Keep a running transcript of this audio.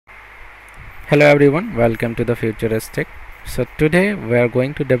Hello everyone, welcome to the Futuristic. So today we are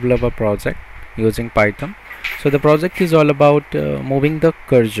going to develop a project using Python. So the project is all about moving the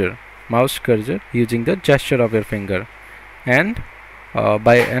cursor, mouse cursor, using the gesture of your finger, and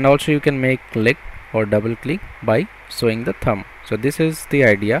also you can make click or double click by showing the thumb. So this is the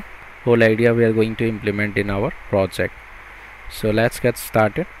whole idea we are going to implement in our project. So let's get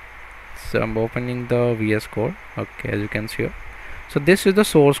started. So I'm opening the VS Code. Okay, as you can see here. So this is the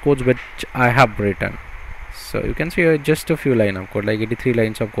source code which I have written. So you can see here just a few lines of code, like 83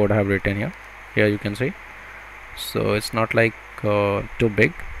 lines of code I have written here. Here you can see. So it's not like too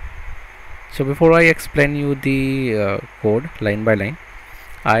big. So before I explain you the code line by line,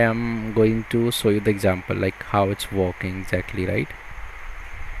 I am going to show you the example, like how it's working exactly, right?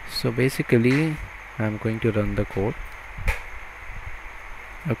 So basically I'm going to run the code.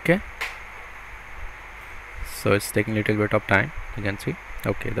 Okay, so it's taking a little bit of time. You can see,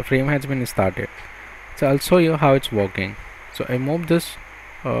 okay, the frame has been started. So I'll show you how it's working. So I move this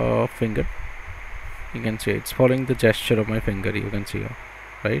finger. You can see it's following the gesture of my finger. You can see here,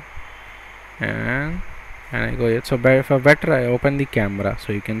 right? And I go here. So for better, I open the camera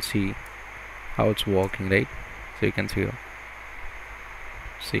so you can see how it's working, right? So you can see here.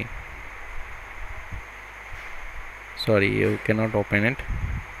 See, sorry, you cannot open it.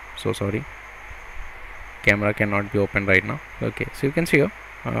 So sorry, camera cannot be opened right now. Okay, so you can see here,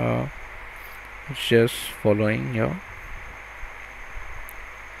 it's just following here.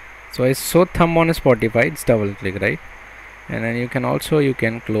 So I saw thumb on Spotify, it's double click, right? And then you can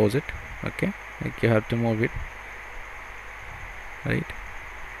close it. Okay, like you have to move it, right?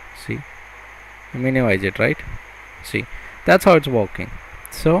 See, minimize it, right? See, that's how it's working.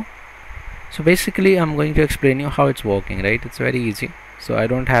 So basically I'm going to explain you how it's working, right? It's very easy, so I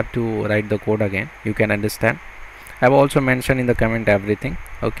don't have to write the code again. You can understand. I've also mentioned in the comment everything.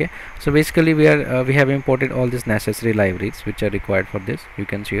 Okay, so basically we have imported all these necessary libraries which are required for this. You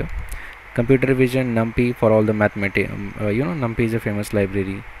can see here, computer vision, NumPy for all the mathematics. NumPy is a famous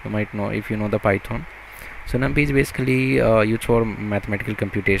library, you might know if you know the Python. So NumPy is basically used for mathematical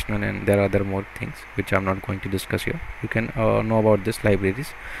computational, and there are other more things which I'm not going to discuss here. You can know about this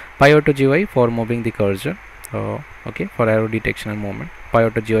libraries. PyAutoGui for moving the cursor, okay, for arrow detection and movement.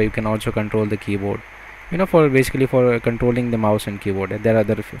 PyAutoGui, you can also control the keyboard, for basically for controlling the mouse and keyboard. There are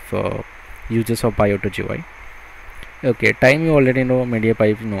other uses of PyAutoGui. Okay, time you already know,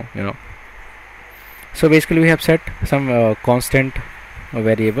 MediaPipe you know. So basically we have set some constant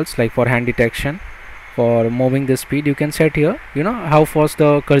variables, like for hand detection, for moving the speed you can set here, how fast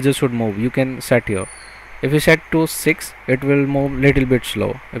the cursor should move. You can set here. If you set to 6, it will move little bit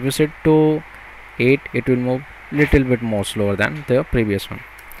slow. If you set to 8, it will move little bit more slower than the previous one.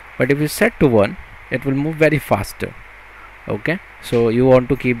 But if you set to 1, it will move very faster. Okay, so you want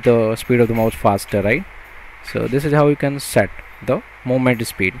to keep the speed of the mouse faster, right? So this is how you can set the movement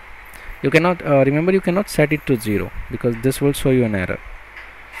speed. You cannot remember, you cannot set it to 0 because this will show you an error.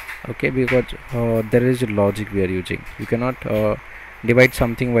 Okay, because there is a logic we are using. You cannot divide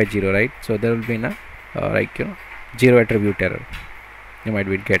something by 0, right? So there will be a 0 attribute error you might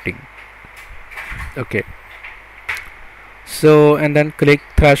be getting. Okay, so and then click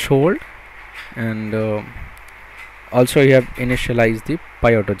threshold, and also you have initialized the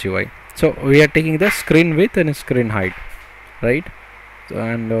PyAutoGui. So we are taking the screen width and screen height, right? So,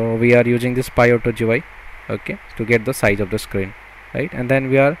 and we are using this PyAutoGui, okay, to get the size of the screen, right? And then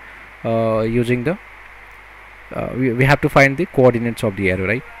we are using the we have to find the coordinates of the arrow,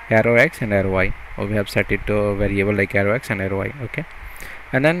 right? Arrow x and arrow y, or we have set it to a variable like arrow x and arrow y. Okay,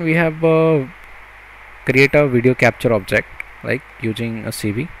 and then we have create a video capture object, like using a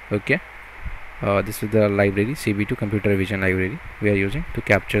CV. Okay, this is the library CV2 computer vision library we are using to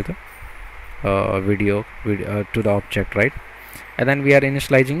capture the video to the object, right? And then we are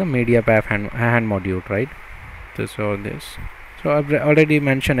initializing the MediaPipe hand module, right? So I've already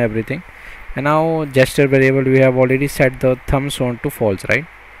mentioned everything. And now gesture variable, we have already set the thumb shown to false, right?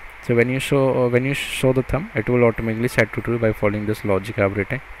 So when you show the thumb, it will automatically set to true by following this logic I've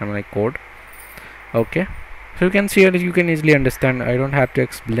written and my code. Okay, so you can see here, you can easily understand. I don't have to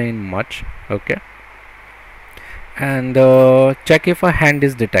explain much. Okay, and check if a hand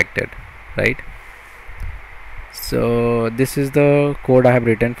is detected, right? So this is the code I have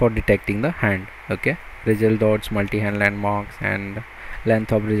written for detecting the hand. Okay, result dots, multi-hand landmarks, and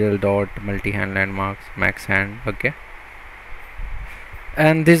length of result dot, multi-hand landmarks, max hand. Okay,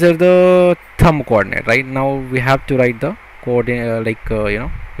 and these are the thumb coordinate. Right now we have to write the coordinate,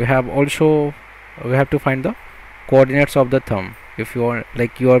 we have to find the coordinates of the thumb. If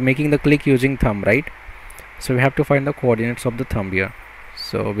you are making the click using thumb, right? So we have to find the coordinates of the thumb here.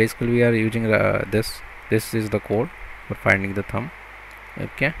 So basically we are using this is the code for finding the thumb.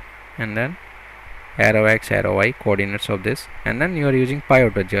 Okay, and then arrow x, arrow y, coordinates of this, and then you are using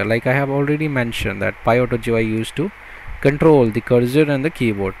PyAutoGeoa. Like I have already mentioned that PyAutoGeoa used to control the cursor and the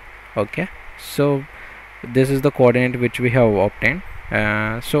keyboard. Okay, so this is the coordinate which we have obtained.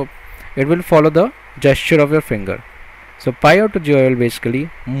 So it will follow the gesture of your finger. So PyAutoGeoa will basically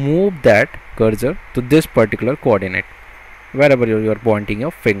move that cursor to this particular coordinate wherever you are pointing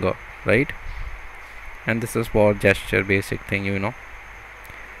your finger, right? And this is for gesture, basic thing, you know.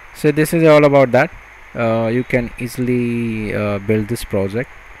 So this is all about that. You can easily build this project,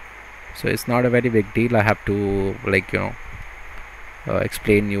 so it's not a very big deal. I have to, like, you know,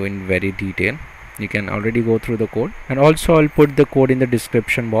 explain you in very detail. You can already go through the code, and also I'll put the code in the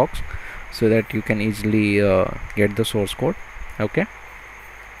description box so that you can easily get the source code. Okay,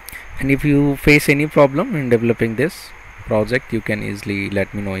 and if you face any problem in developing this project, you can easily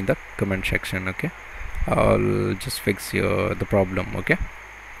let me know in the comment section. Okay, I'll just fix the problem. Okay,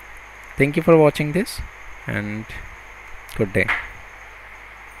 thank you for watching this, and good day.